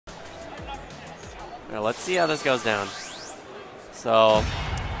Now, let's see how this goes down. So,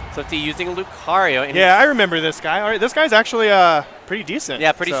 Swiftie using Lucario. And yeah, I remember this guy. All right, this guy's actually pretty decent.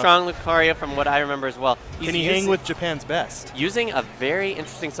 Yeah, pretty strong Lucario from what I remember as well. Can he hang with Japan's best? Using a very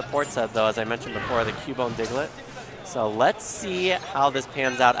interesting support set, though, as I mentioned before, the Cubone Diglett. So let's see how this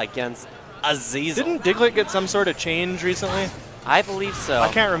pans out against Azazel. Didn't Diglett get some sort of change recently? I believe so. I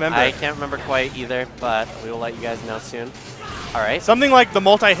can't remember. I can't remember quite either, but we will let you guys know soon. All right. Something like the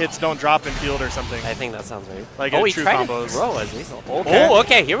multi-hits don't drop in field or something. I think that sounds right. Like he true tried combos. to throw Azazel. Okay. Oh,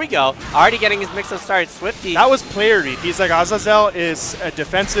 okay, here we go. Already getting his mix-up started. Swiftie. That was player read. He's like, Azazel is a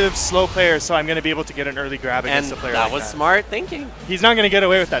defensive, slow player, so I'm going to be able to get an early grab against a player like that. That was smart thinking. He's not going to get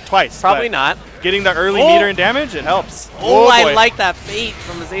away with that twice. Probably not. Getting the early meter and damage, it helps. Oh, I like that bait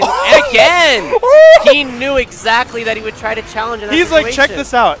from Azazel. And again! He knew exactly that he would try to challenge in that situation. Like, check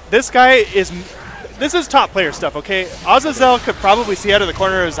this out. This guy is... This is top player stuff, okay? Azazel could probably see out of the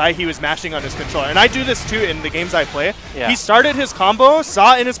corner of his eye he was mashing on his controller. And I do this too in the games I play. Yeah. He started his combo,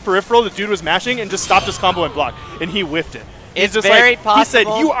 saw in his peripheral the dude was mashing, and just stopped his combo and blocked. And he whiffed it. It's just very possible. He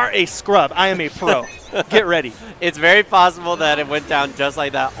said, "You are a scrub. I am a pro. Get ready." It's very possible that it went down just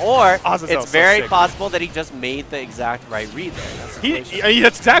like that. Or Azazel's it's very possible that he just made the exact right read there.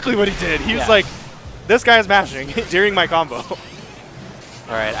 That's exactly what he did. He was like, this guy is mashing during my combo.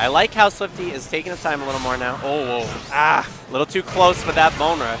 All right, I like how Swiftie is taking his time a little more now. Oh, whoa. A little too close with that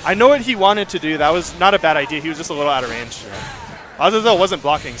bone rush. I know what he wanted to do. That was not a bad idea. He was just a little out of range. Azazel wasn't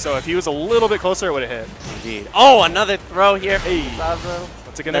blocking, so if he was a little bit closer, it would have hit. Indeed. Oh, another throw here. Hey,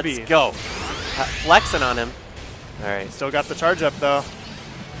 what's it going to be? Let's go. Flexing on him. All right. Still got the charge up, though.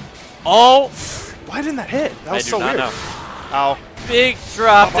 Oh. Why didn't that hit? That was so weird. Know. Ow. Big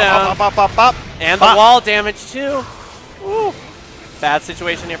drop down. And the wall damage, too. Ooh. Bad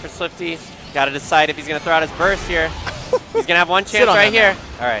situation here for Swiftie. Got to decide if he's going to throw out his burst here. He's going to have one chance right here.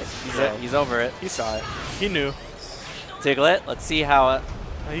 All right. He's over it. He saw it. He knew. Diglett, let's see how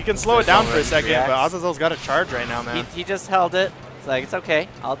he can slow it down for a second, but Azazel's got a charge right now, man. He just held it. It's like, it's okay.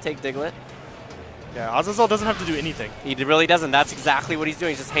 I'll take Diglett. Yeah, Azazel doesn't have to do anything. He really doesn't. That's exactly what he's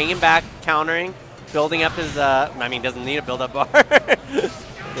doing. He's just hanging back, countering, building up his, I mean, he doesn't need a build-up bar.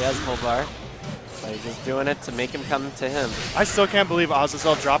 He has full bar. So he's just doing it to make him come to him. I still can't believe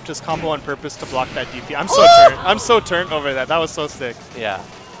Azazel dropped his combo on purpose to block that DP. I'm so turned. I'm so turned over that. That was so sick. Yeah.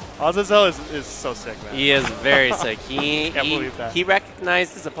 Azazel is so sick, man. He is very sick. Can't believe that. He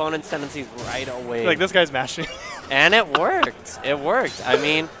recognized his opponent's tendencies right away. Like, this guy's mashing. And it worked. It worked. I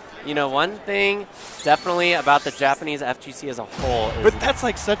mean, you know, one thing definitely about the Japanese FGC as a whole is... But that's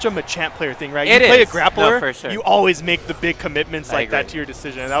like such a Machamp player thing, right? It you play a is. grappler, No, for sure. you always make the big commitments like that agree. to your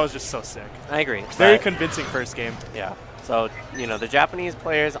decision. And that was just so sick. I agree. Very convincing first game. Yeah. So, you know, the Japanese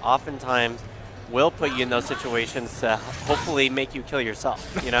players oftentimes will put you in those situations to hopefully make you kill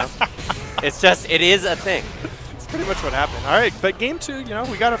yourself, you know? It's just, it is a thing. It's pretty much what happened. All right, but game 2, you know,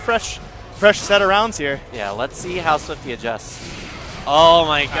 we got a fresh set of rounds here. Yeah, let's see how Swiftie adjusts. Oh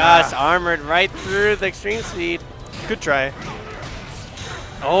my gosh, armored right through the extreme speed. Good try.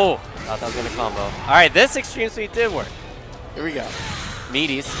 Oh, thought that was going to combo. All right, this extreme speed did work. Here we go.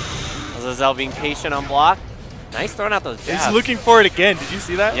 Meaties. Azazel being patient on block. Nice throwing out those jabs. He's looking for it again. Did you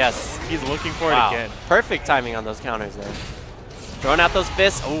see that? Yes. He's looking for it again. Perfect timing on those counters there. Throwing out those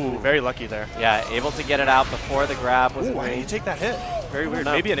fists. Ooh. Very lucky there. Yeah, able to get it out before the grab was why did he take that hit? Very weird.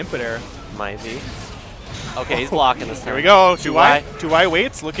 Maybe an input error. Might be. Okay, he's blocking this time. Here we go. 2Y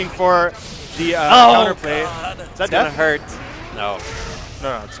waits, looking for the counterplay. Is that gonna hurt? No.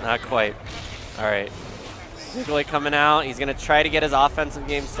 No, it's not quite. All right. Diglett coming out. He's gonna try to get his offensive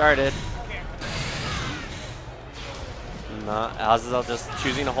game started. No, Azazel just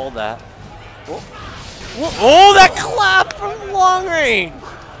choosing to hold that. Whoa. Whoa. Oh, that clap from long range!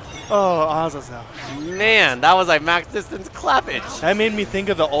 Oh, Azazel. Man, that was like max distance clappage. That made me think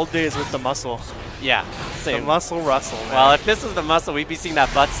of the old days with the muscle. Yeah, same. The muscle Russell, man. Well, if this was the muscle, we'd be seeing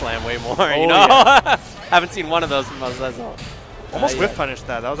that butt slam way more, you know? Yeah. Haven't seen one of those from Azazel. Almost whiff punished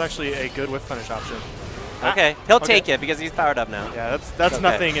that. That was actually a good whiff punish option. Okay, he'll take it because he's powered up now. Yeah, that's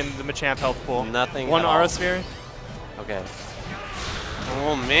nothing in the Machamp health pool. Nothing. One Aura Sphere. Okay.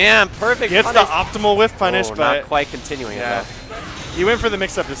 Oh man, perfect. Gets punish. the optimal whiff punish, but not quite continuing it though. He went for the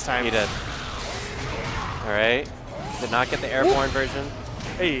mix-up this time. He did. All right. Did not get the airborne version.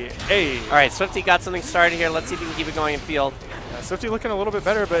 Hey. All right, Swiftie got something started here. Let's see if he can keep it going in field. Yeah, Swiftie looking a little bit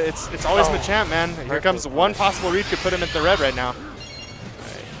better, but it's always Machamp, man. Here comes one possible read could put him at the red right now.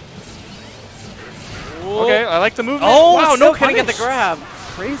 Okay, I like the movement. Oh, wow, no, no couldn't punish. get the grab.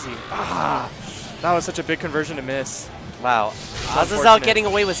 Crazy. That was such a big conversion to miss. Wow. Azazel getting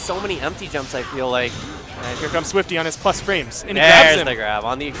away with so many empty jumps, I feel like. And here comes Swiftie on his plus frames. And he There's grabs him. the grab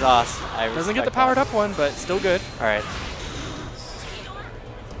on the exhaust. Doesn't get the powered up one, but still good. All right.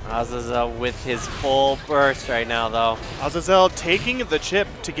 Azazel with his full burst right now, though. Azazel taking the chip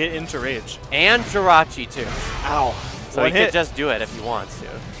to get into rage. And Jirachi, too. Ow. So he could just do it if he wants to.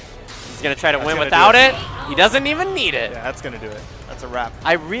 He's going to try to win without it. He doesn't even need it. Yeah, that's going to do it. That's a wrap.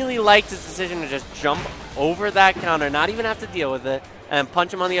 I really liked his decision to just jump over that counter, not even have to deal with it, and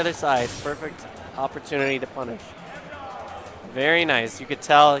punch him on the other side. Perfect opportunity to punish. Very nice. You could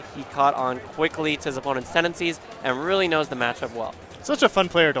tell he caught on quickly to his opponent's tendencies and really knows the matchup well. Such a fun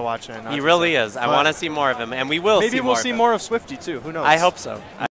player to watch. He really is. I want to see more of him, and we will. Maybe we'll see more of Swiftie, too. Who knows? I hope so.